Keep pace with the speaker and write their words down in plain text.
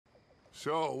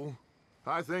So,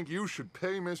 I think you should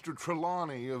pay Mr.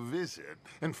 Trelawney a visit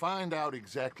and find out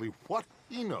exactly what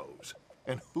he knows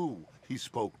and who he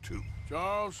spoke to.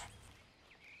 Charles,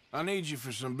 I need you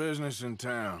for some business in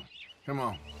town. Come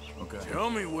on. Okay. Tell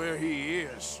me where he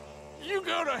is. You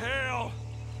go to hell!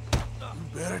 You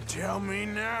better tell me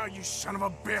now, you son of a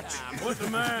bitch! Put the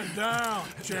man down,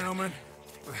 gentlemen.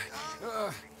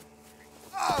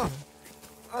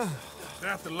 Is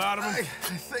that the lot of them? I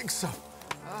think so.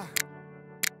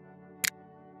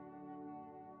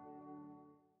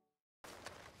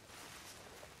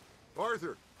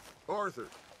 Arthur! Arthur!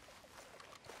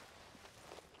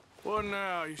 What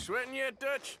now? You sweating yet,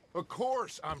 Dutch? Of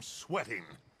course I'm sweating.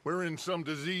 We're in some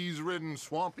disease-ridden,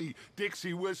 swampy,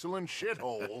 Dixie-whistling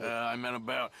shithole. I meant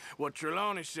about what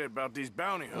Trelawney said about these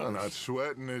bounty hunters. I'm not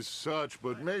sweating as such,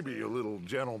 but maybe a little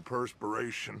gentle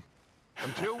perspiration.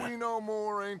 Until we know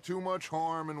more, ain't too much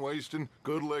harm in wasting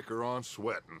good liquor on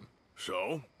sweating.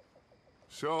 So?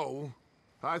 So,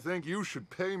 I think you should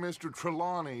pay Mr.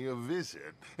 Trelawney a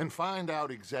visit and find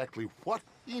out exactly what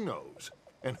he knows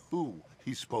and who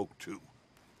he spoke to.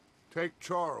 Take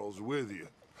Charles with you.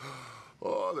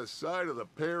 Oh, the sight of the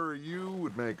pair of you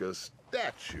would make a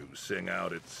statue sing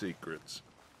out its secrets.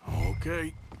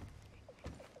 Okay.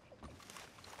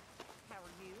 How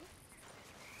are you?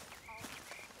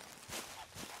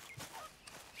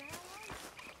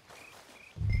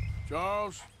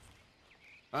 Charles,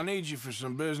 I need you for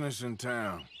some business in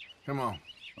town. Come on.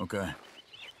 Okay.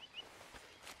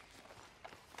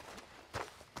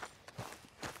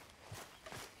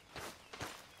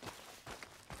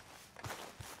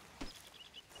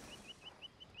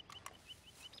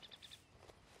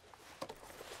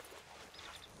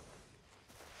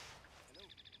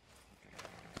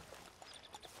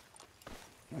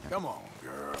 Come on,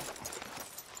 girl.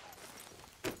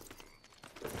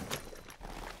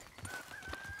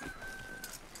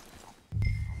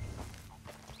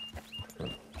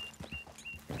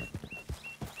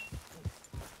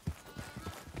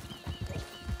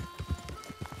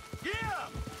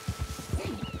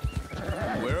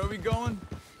 Where are we going?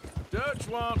 Dutch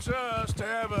wants us to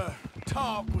have a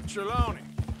talk with Trelawney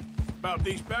about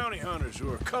these bounty hunters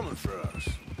who are coming for us.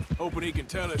 Hoping he can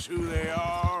tell us who they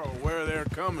are or where they're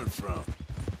coming from.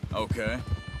 Okay.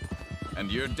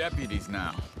 And you're deputies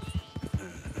now.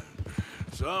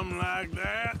 Something like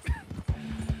that.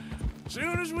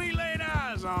 Soon as we laid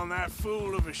eyes on that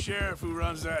fool of a sheriff who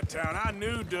runs that town, I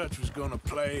knew Dutch was gonna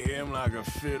play him like a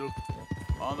fiddle.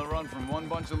 On the run from one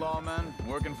bunch of lawmen,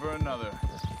 working for another.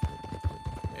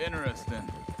 Interesting.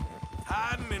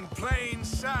 Hiding in plain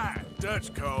sight,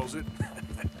 Dutch calls it.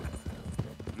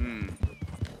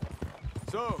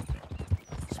 So,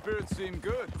 spirits seem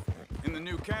good. In the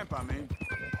new camp, I mean.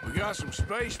 We got some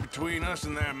space between us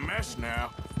and that mess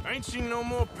now. I ain't seen no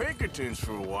more Pinkertons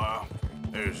for a while.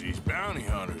 There's these bounty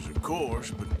hunters, of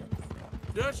course, but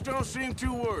Dutch don't seem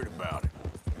too worried about it.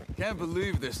 Can't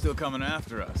believe they're still coming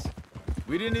after us.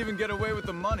 We didn't even get away with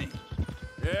the money.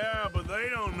 Yeah, but they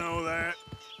don't know that.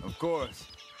 Of course.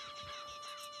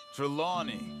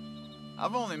 Trelawney.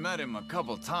 I've only met him a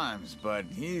couple times, but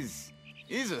he's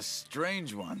a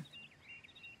strange one.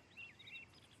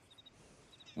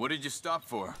 What did you stop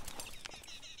for?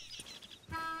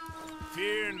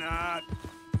 Fear not.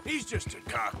 He's just a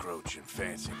cockroach in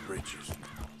fancy breeches.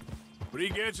 But he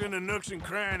gets into nooks and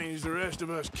crannies the rest of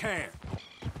us can't.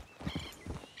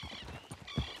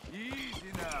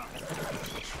 Easy now.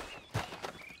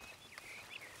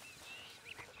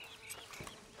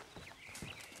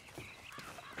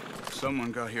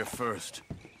 Someone got here first.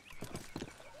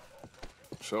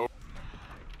 So?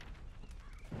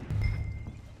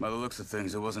 By the looks of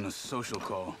things, it wasn't a social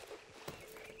call.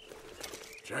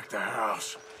 Check the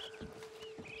house.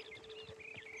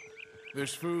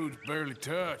 This food's barely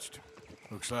touched.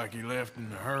 Looks like he left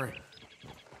in a hurry.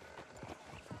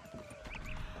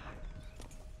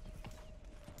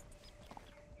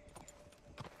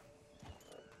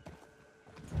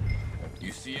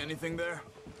 You see anything there?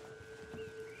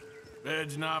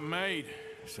 Bed's not made,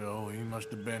 so he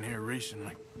must have been here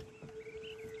recently.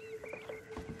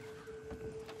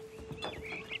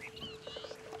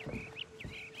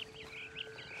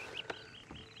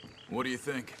 What do you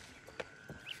think?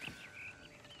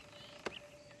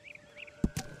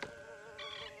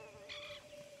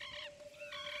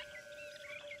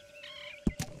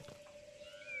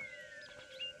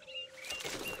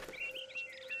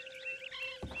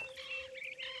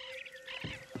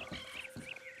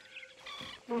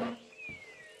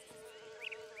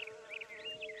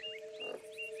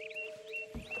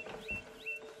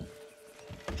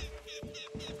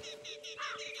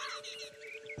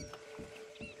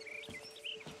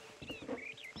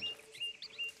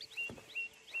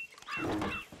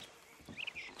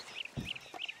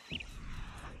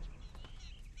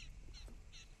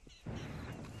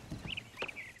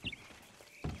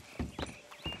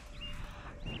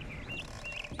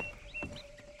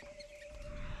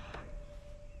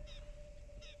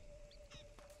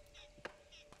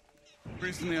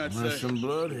 Recently, I'd say. There's some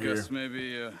blood here. Guess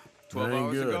maybe 12 That ain't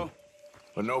hours good. ago.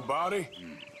 But no body?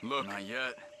 Look. Not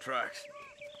yet. Tracks.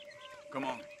 Come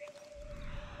on.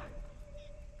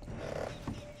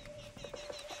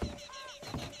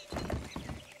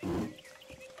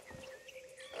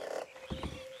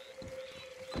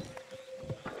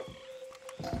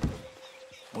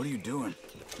 What are you doing?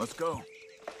 Let's go.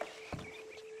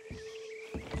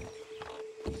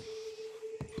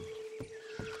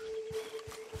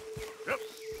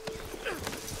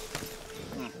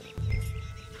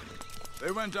 They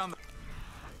went down the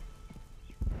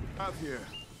path here.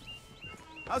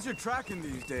 How's your tracking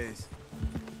these days?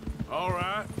 All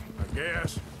right, I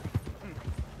guess.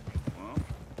 Well,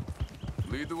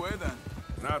 lead the way then.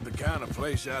 Not the kind of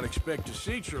place I'd expect to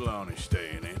see Trelawney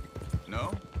staying in.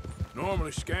 No?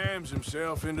 Normally scams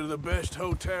himself into the best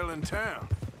hotel in town.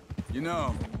 You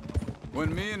know,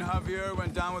 when me and Javier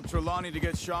went down with Trelawney to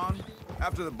get Sean,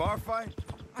 after the bar fight,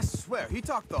 I swear, he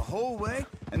talked the whole way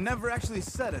and never actually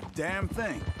said a damn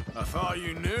thing. I thought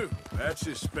you knew. That's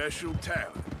his special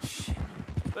talent.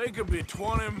 They could be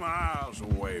 20 miles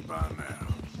away by now.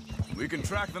 We can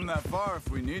track them that far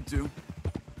if we need to.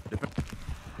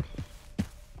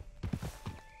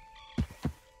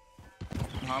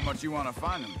 How much you want to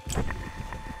find them?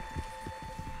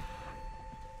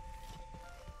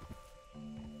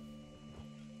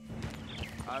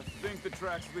 I think the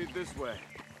tracks lead this way.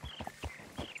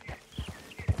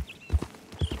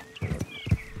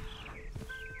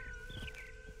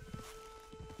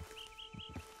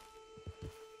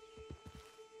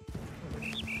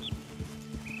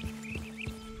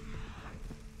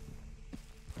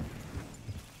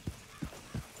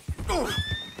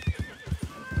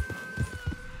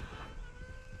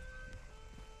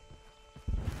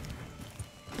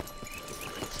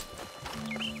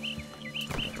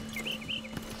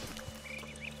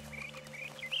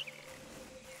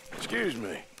 Excuse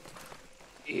me.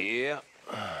 Yeah.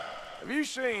 Have you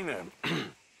seen him?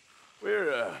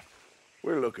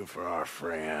 We're looking for our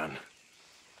friend.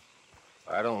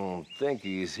 I don't think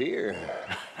he's here.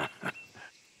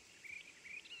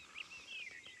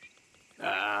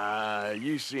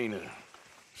 You seen a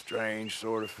strange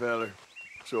sort of feller?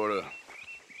 Sort of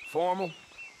formal?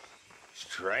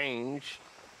 Strange?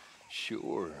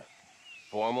 Sure.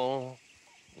 Formal?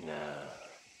 Nah.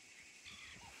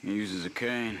 He uses a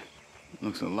cane.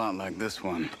 Looks a lot like this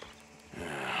one.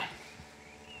 Yeah.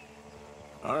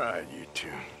 All right, you two.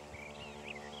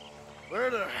 Where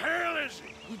the hell is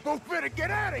he? We both better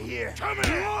get out of here. Come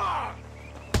here!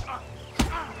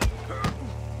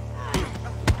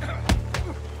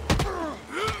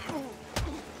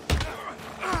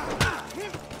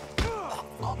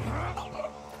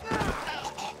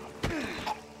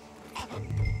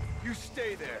 You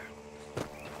stay there.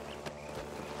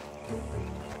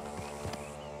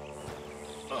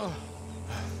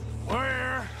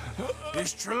 Where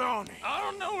is Trelawney? I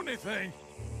don't know anything.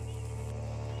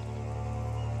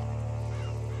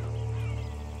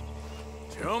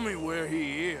 Tell me where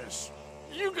he is.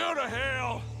 You go to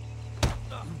hell. You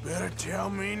better tell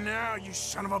me now, you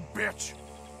son of a bitch.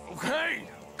 Okay,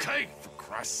 for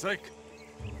Christ's sake.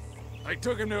 They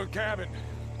took him to a cabin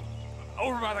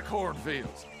over by the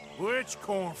cornfields. Which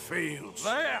cornfields?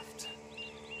 Left.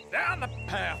 Down the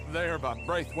path there by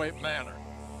Braithwaite Manor.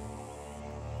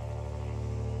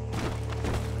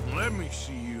 Let me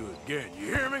see you again, you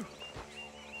hear me?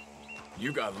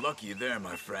 You got lucky there,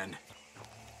 my friend.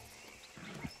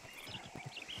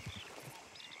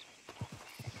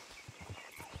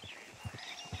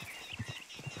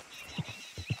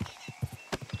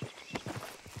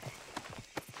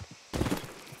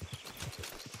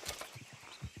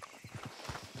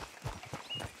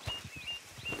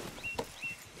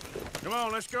 Come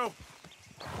on, let's go.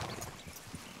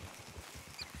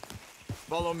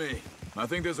 Follow me. I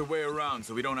think there's a way around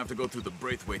so we don't have to go through the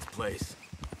Braithwaite's place.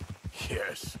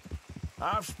 Yes.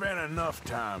 I've spent enough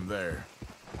time there.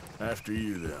 After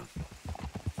you, then.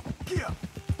 Yeah.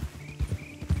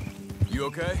 You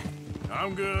okay?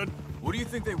 I'm good. What do you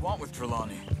think they want with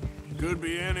Trelawney? Could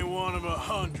be any one of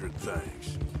 100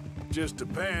 things. Just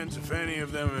depends if any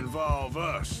of them involve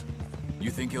us.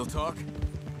 You think he'll talk?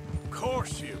 Of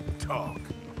course he'll talk.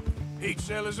 He'd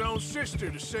sell his own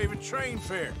sister to save a train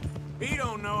fare. He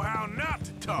don't know how not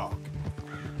to talk.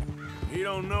 He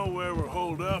don't know where we're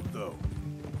holed up, though.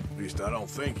 At least I don't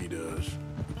think he does.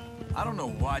 I don't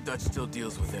know why Dutch still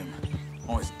deals with him.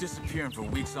 Always disappearing for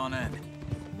weeks on end.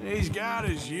 He's got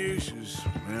his uses,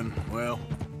 and, well,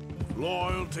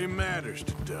 loyalty matters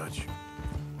to Dutch.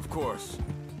 Of course.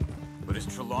 But is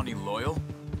Trelawney loyal?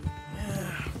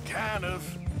 Yeah, kind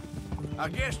of. I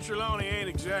guess Trelawney ain't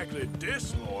exactly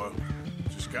disloyal.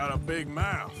 got a big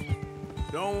mouth.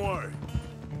 Don't worry.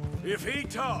 If he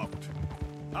talked,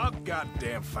 I'll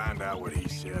goddamn find out what he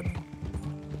said.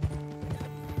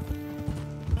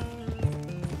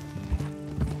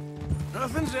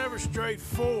 Nothing's ever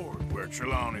straightforward where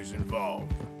Trelawney's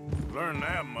involved. Learned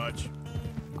that much.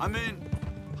 I mean,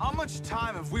 how much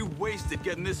time have we wasted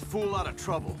getting this fool out of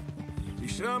trouble? He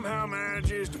somehow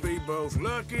manages to be both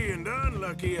lucky and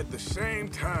unlucky at the same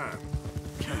time.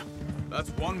 That's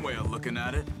one way of looking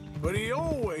at it. But he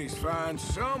always finds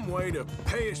some way to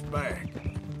pay us back.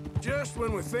 Just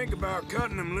when we think about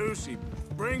cutting him loose, he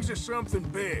brings us something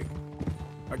big.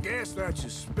 I guess that's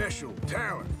his special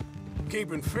talent,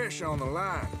 keeping fish on the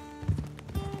line.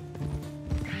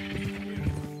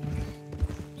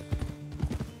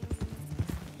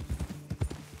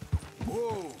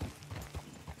 Whoa!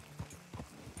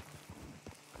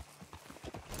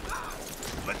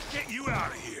 Let's get you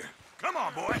out of here. Come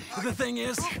on, boy. The thing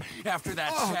is, after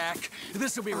that shack,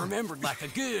 this will be remembered like a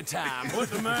good time. Put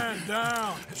the man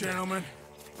down, gentlemen.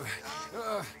 Is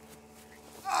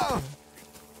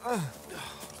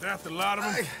that the lot of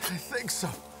them? I think so.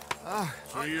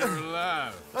 So you're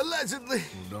alive. Allegedly.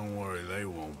 Well, don't worry, they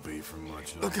won't be for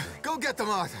much longer. Okay, go get them,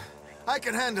 Arthur. I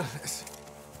can handle this.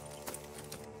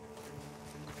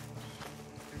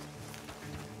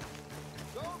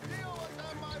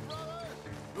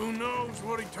 Who knows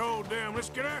what he told them? Let's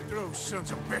get after those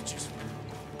sons of bitches.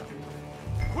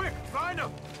 Quick, find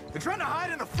them! They're trying to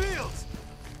hide in the fields!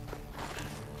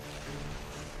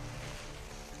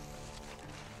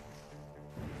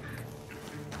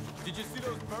 Did you see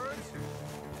those birds?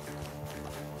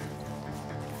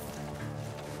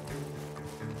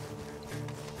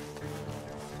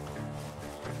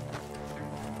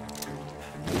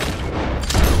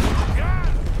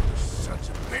 God! Sons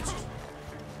of bitches!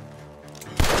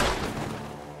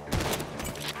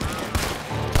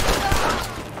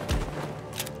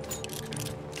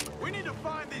 We need to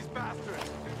find these bastards!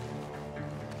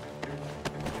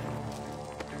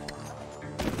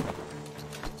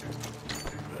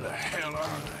 Where the hell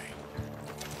are they?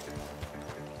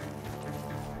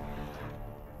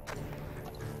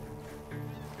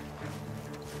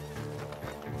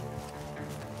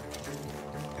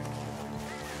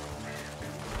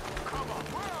 Come on,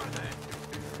 where are they?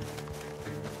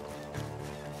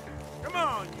 Come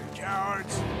on, you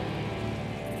cowards!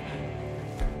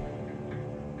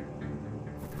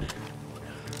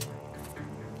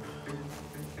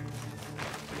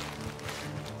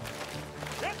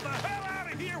 Get the hell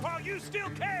out of here while you still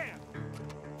can!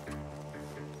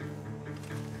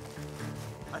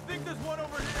 I think there's one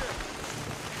over here.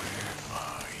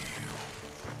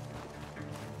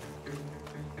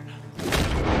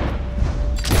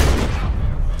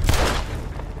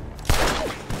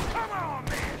 Come on,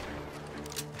 man!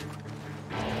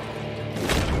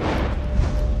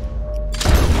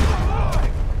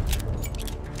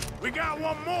 We got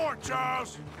one more,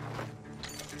 Charles!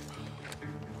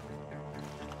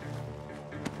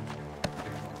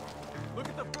 Look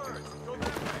at the birds. Go that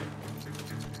way.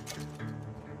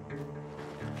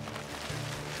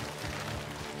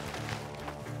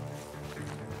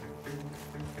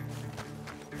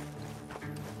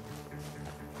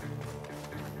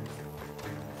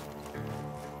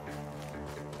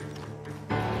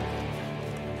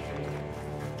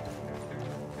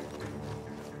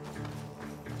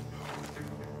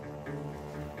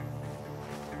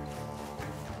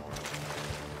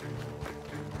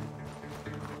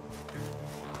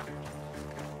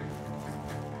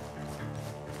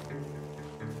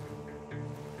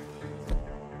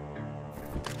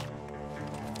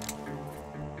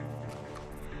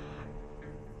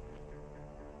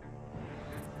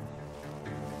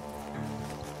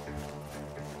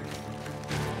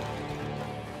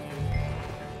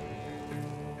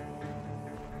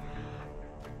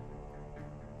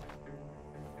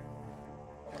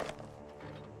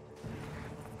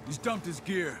 He's dumped his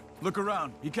gear. Look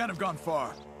around. He can't have gone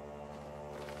far.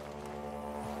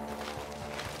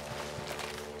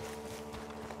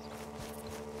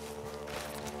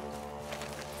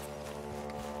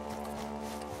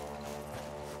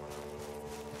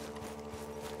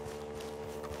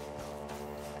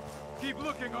 Keep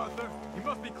looking, Arthur. He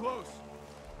must be close.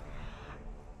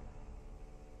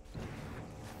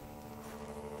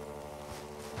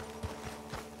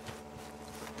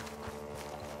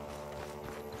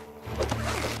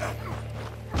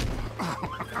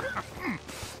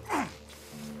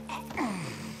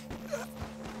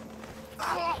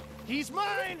 He's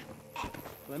mine!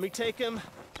 Let me take him.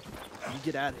 You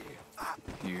get out of here.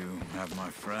 You have my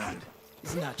friend.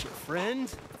 He's not your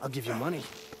friend. I'll give you money.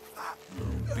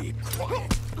 Be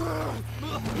quiet.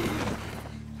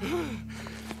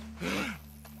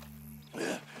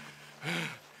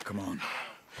 Come on.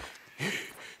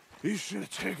 You should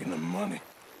have taken the money.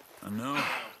 I know.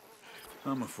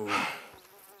 I'm a fool.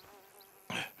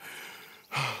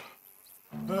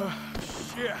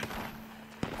 Shit.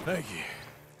 Thank you.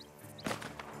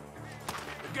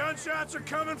 The gunshots are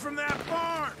coming from that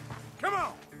barn. Come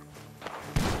on.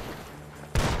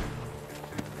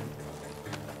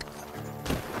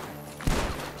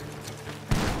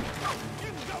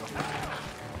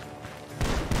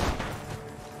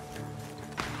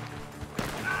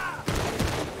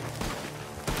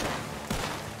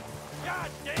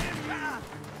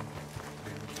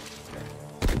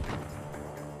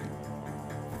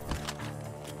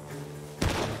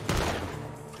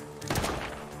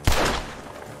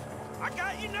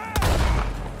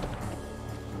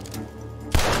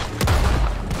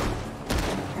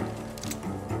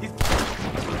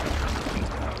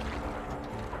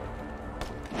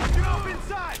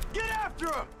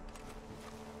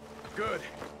 Good.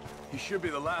 He should be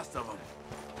the last of them.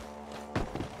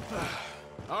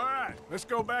 All right, let's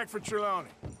go back for Trelawney.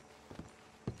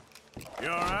 You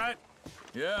all right?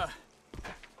 Yeah.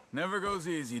 Never goes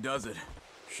easy, does it?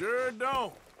 Sure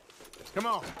don't. Come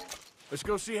on. Let's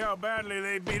go see how badly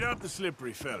they beat up the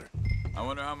slippery feller. I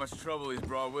wonder how much trouble he's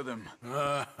brought with him.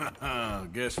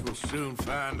 Guess we'll soon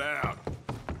find out.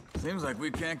 Seems like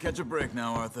we can't catch a break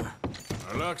now, Arthur.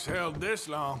 Our luck's held this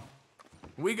long.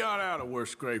 We got out of worse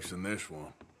scrapes than this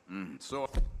one. So...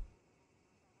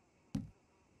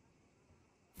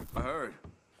 I heard.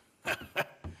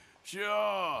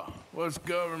 Sure. What's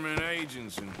government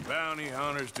agents and bounty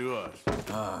hunters to us?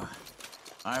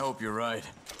 I hope you're right.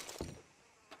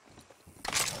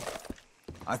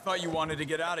 I thought you wanted to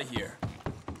get out of here.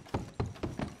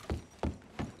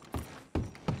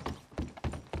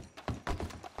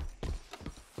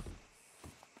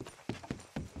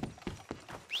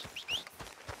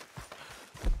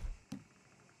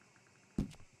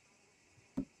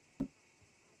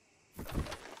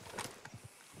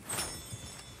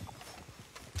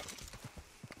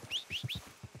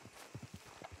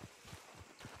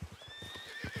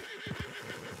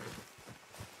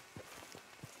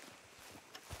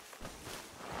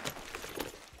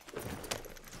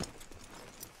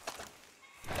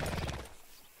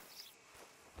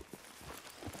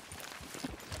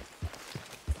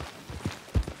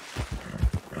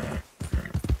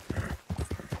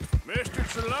 Mr.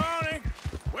 Trelawney,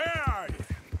 where are you?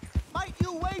 Might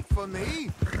you wait for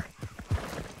me?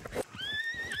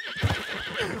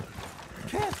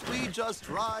 Can't we just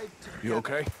ride? You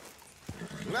okay?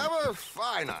 Never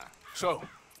finer. So,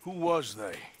 who was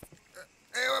they?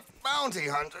 They were bounty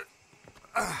hunter.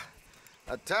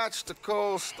 Attached to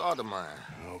Cole Stoudemire.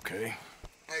 Okay.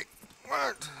 They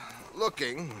weren't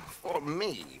looking for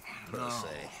me, per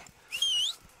se.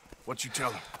 What you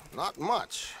tell them? Not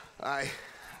much. I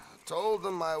told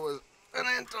them I was an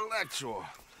intellectual.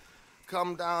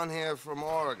 Come down here from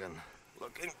Oregon,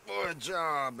 looking for a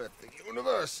job at the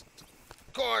university.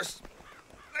 Of course,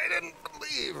 they didn't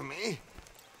believe me.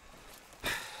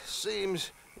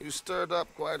 Seems you stirred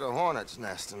up quite a hornet's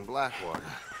nest in Blackwater.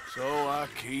 So I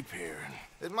keep hearing.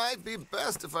 It might be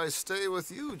best if I stay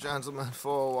with you, gentlemen,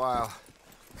 for a while.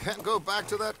 Can't go back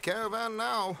to that caravan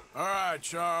now. All right,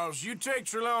 Charles. You take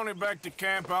Trelawney back to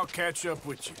camp. I'll catch up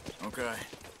with you. Okay.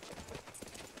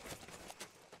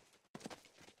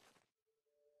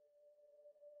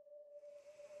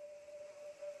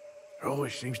 There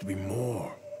always seems to be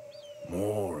more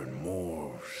and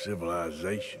more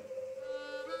civilization.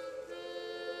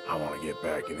 I want to get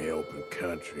back in the open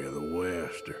country of the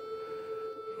West, or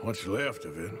what's left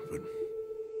of it, but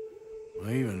well,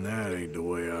 even that ain't the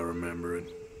way I remember it.